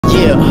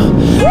Yeah,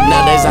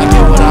 nowadays I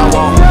get what I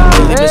want.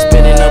 Really been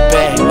spinning the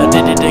bag.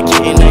 Addicted to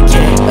getting that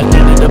cat.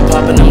 Addicted to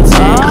popping them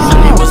tags.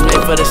 And it was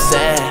meant for the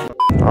sad.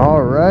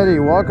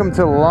 Alrighty, welcome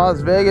to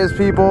Las Vegas,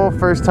 people.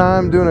 First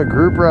time doing a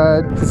group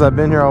ride since I've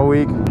been here all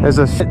week. There's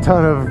a shit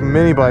ton of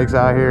mini bikes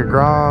out here.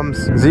 Groms,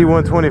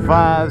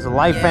 Z125s,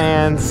 light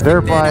fans,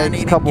 dirt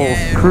bikes, couple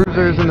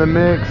cruisers in the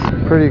mix.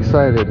 Pretty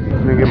excited.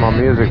 Let me get my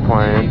music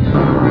playing.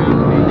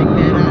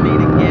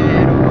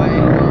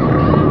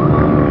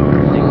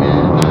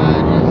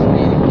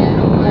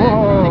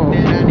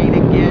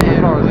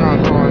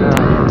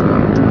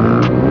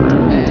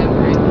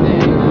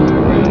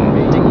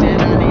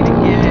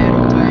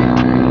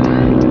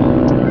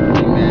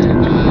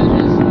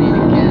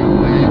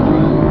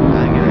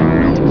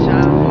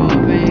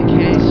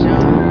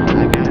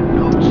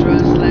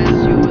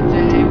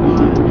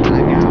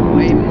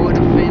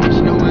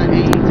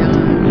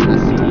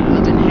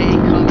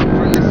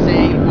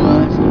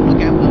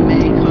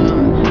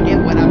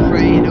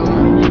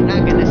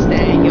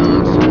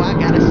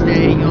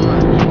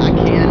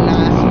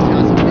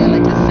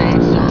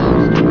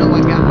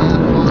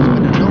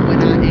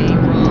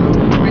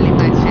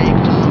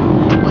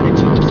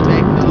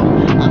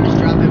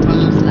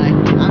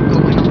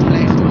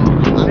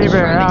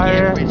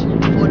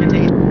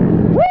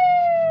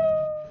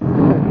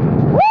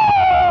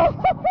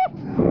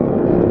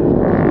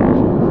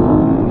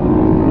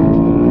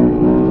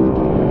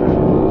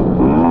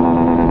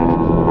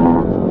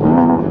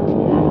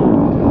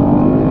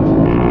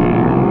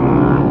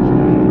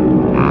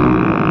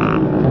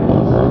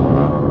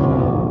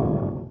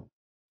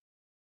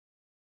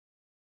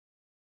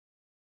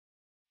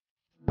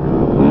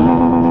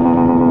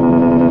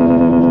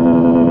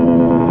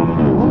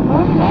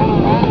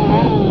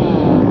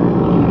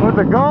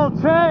 The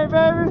gold chain,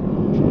 baby.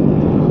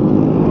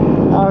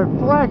 I'm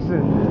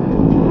flexing.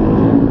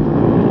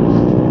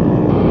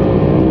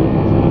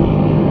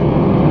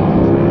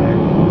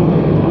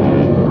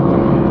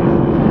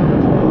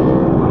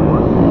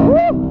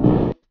 Woo!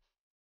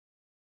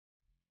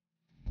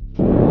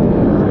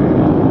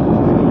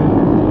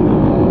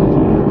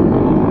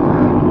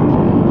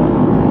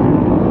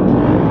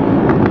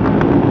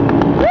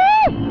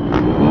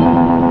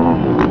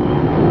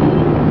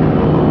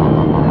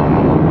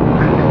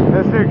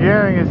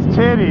 Gearing his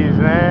titties,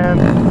 man.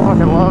 I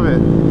fucking love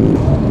it.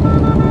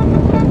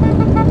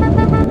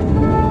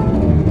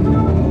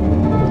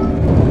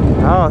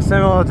 Oh,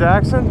 Samuel L.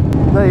 Jackson?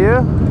 Is that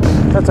you?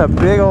 That's a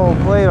big old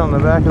plate on the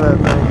back of that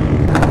thing.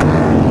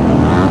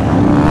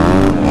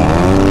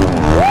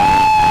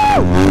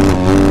 Woo!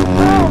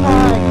 Oh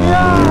my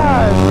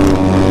god!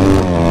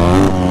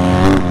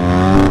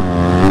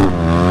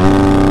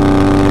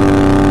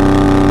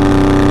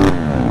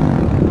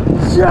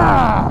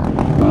 Yeah!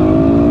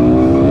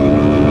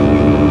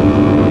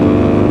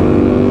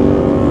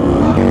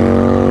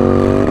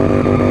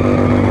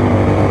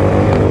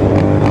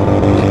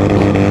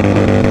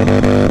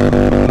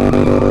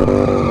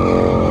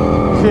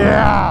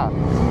 Yeah!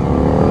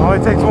 Only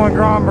takes one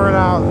Grom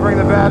burnout. Bring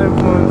the bad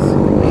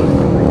influence.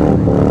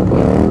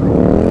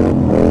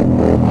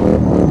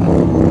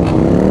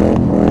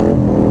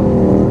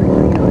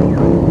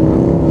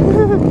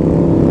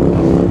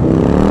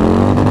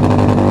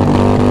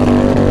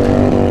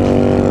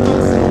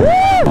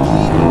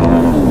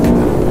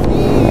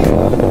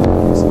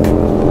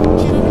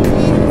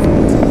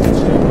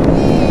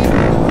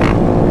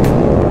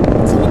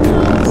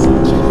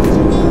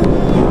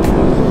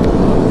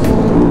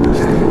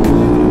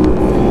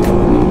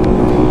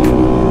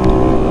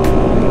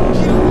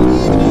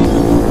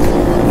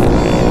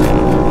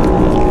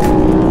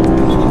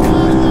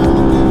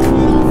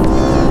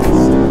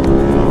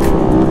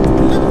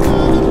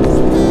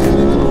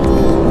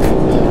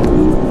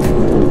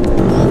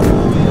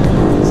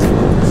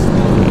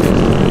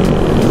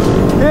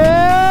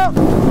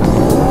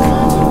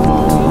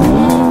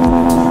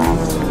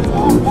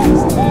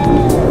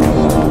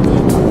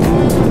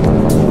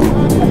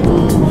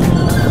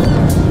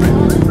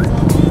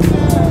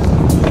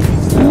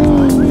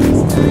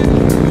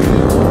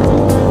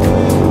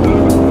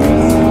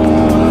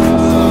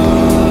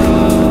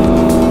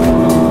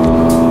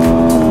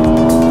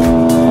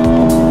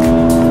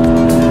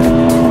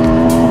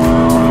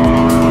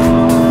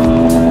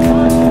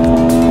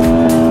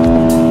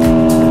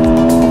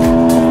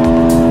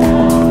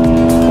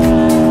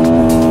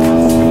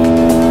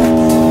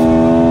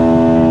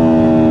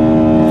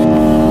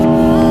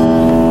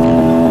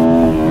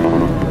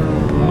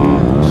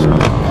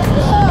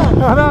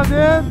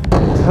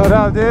 What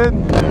up, dude?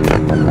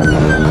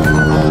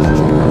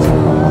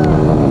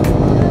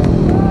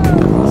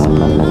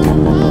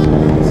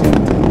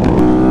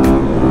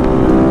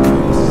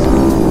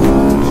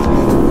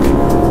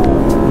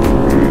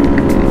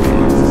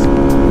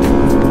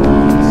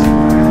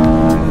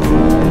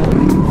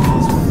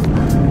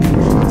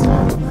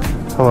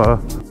 Hello.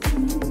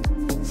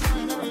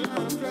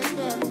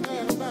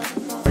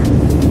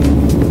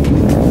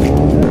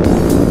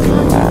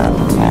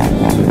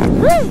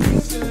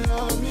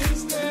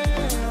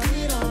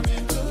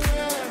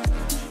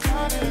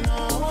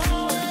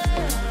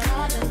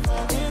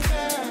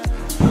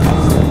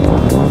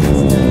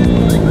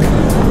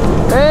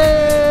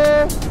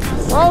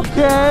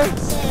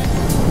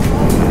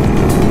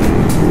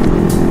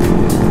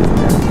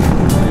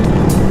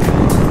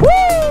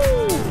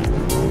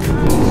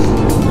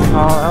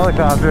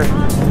 helicopter.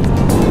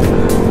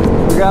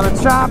 We got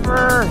a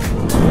chopper.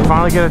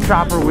 Finally get a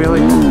chopper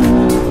wheelie.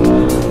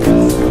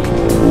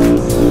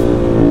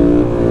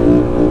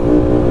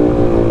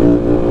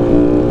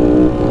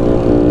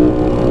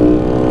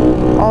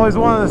 Always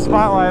wanted the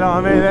spotlight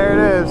on me. There it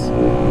is.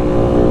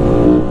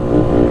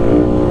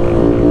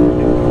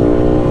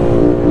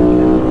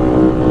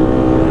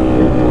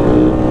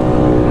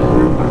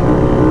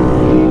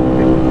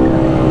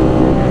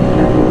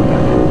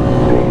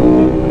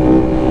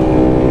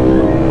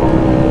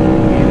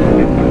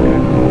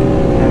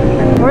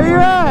 Where you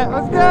at?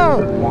 Let's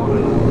go.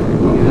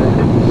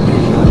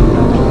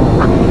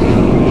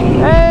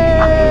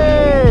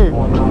 Hey!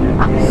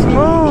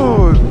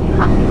 Smooth.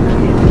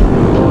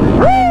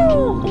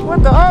 Woo!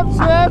 With the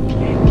upshift.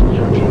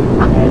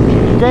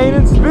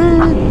 Gaining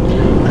speed.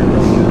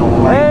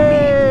 Hey!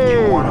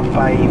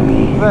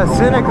 That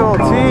cynical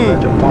tee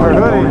or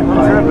hoodie. I'm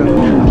tripping.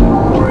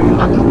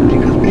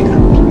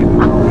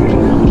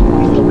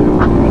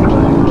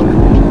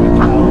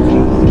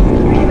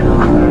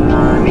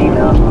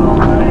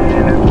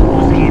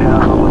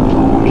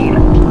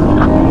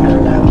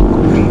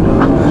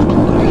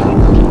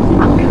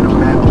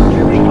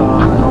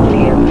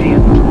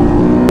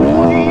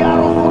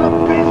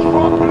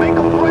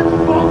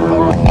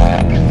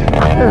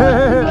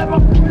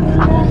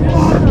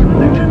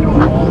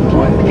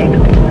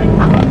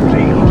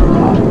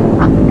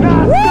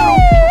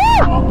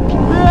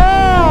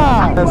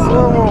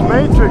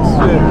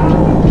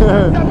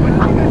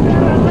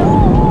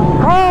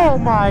 Oh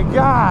my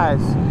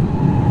gosh.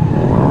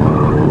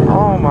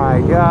 Oh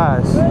my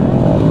gosh.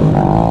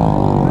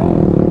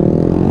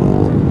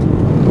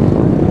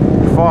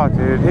 Fuck,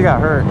 dude. He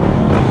got hurt.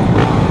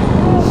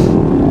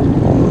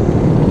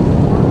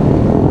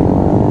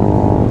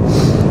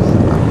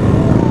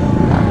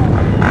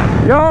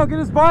 Yo, get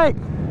his bike.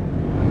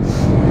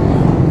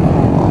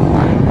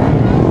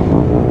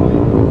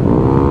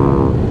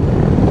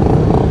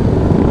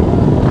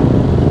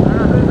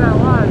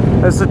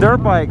 It's the dirt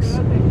bikes.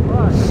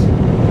 What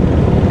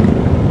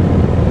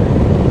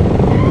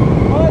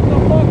the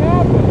fuck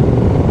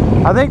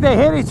happened? I think they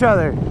hit each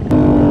other. Hope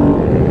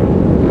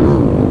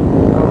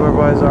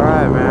everybody's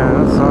alright, man.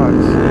 That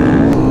sucks.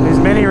 These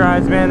mini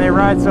rides, man, they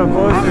ride so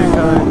close to each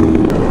other.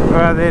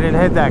 Well, they didn't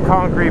hit that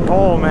concrete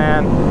pole,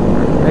 man.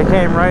 They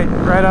came right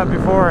up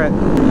before it.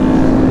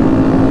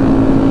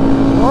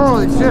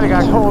 Holy shit, it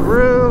got cold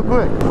real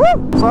quick.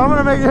 Woo! So I'm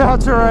gonna make the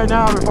outro right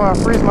now before I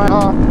freeze my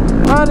off.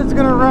 But it's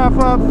gonna wrap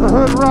up the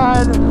hood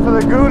ride for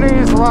the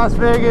Gooniez Las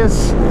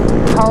Vegas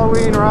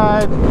Halloween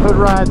ride, hood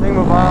ride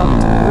thingamabob.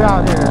 We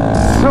out here.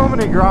 So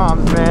many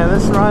Groms, man.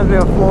 This reminds me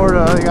of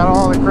Florida. They got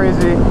all the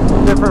crazy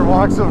different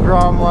walks of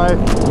Grom life.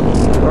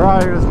 We're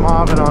out here just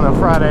mobbing on a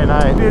Friday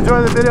night. If you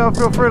enjoyed the video,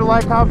 feel free to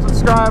like, comment,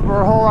 subscribe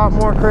for a whole lot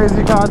more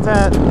crazy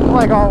content.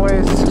 Like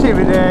always, keep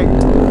it dig.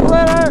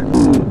 Later!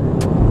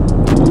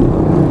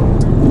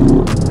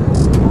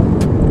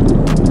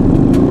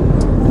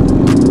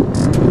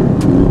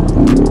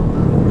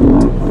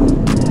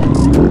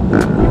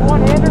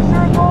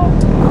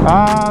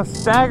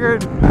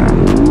 Staggered.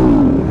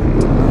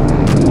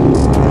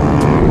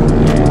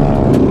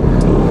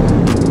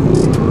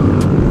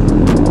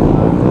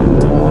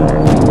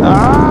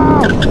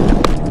 Ah!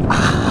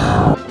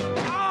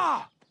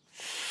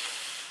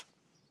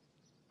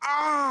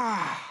 Ah!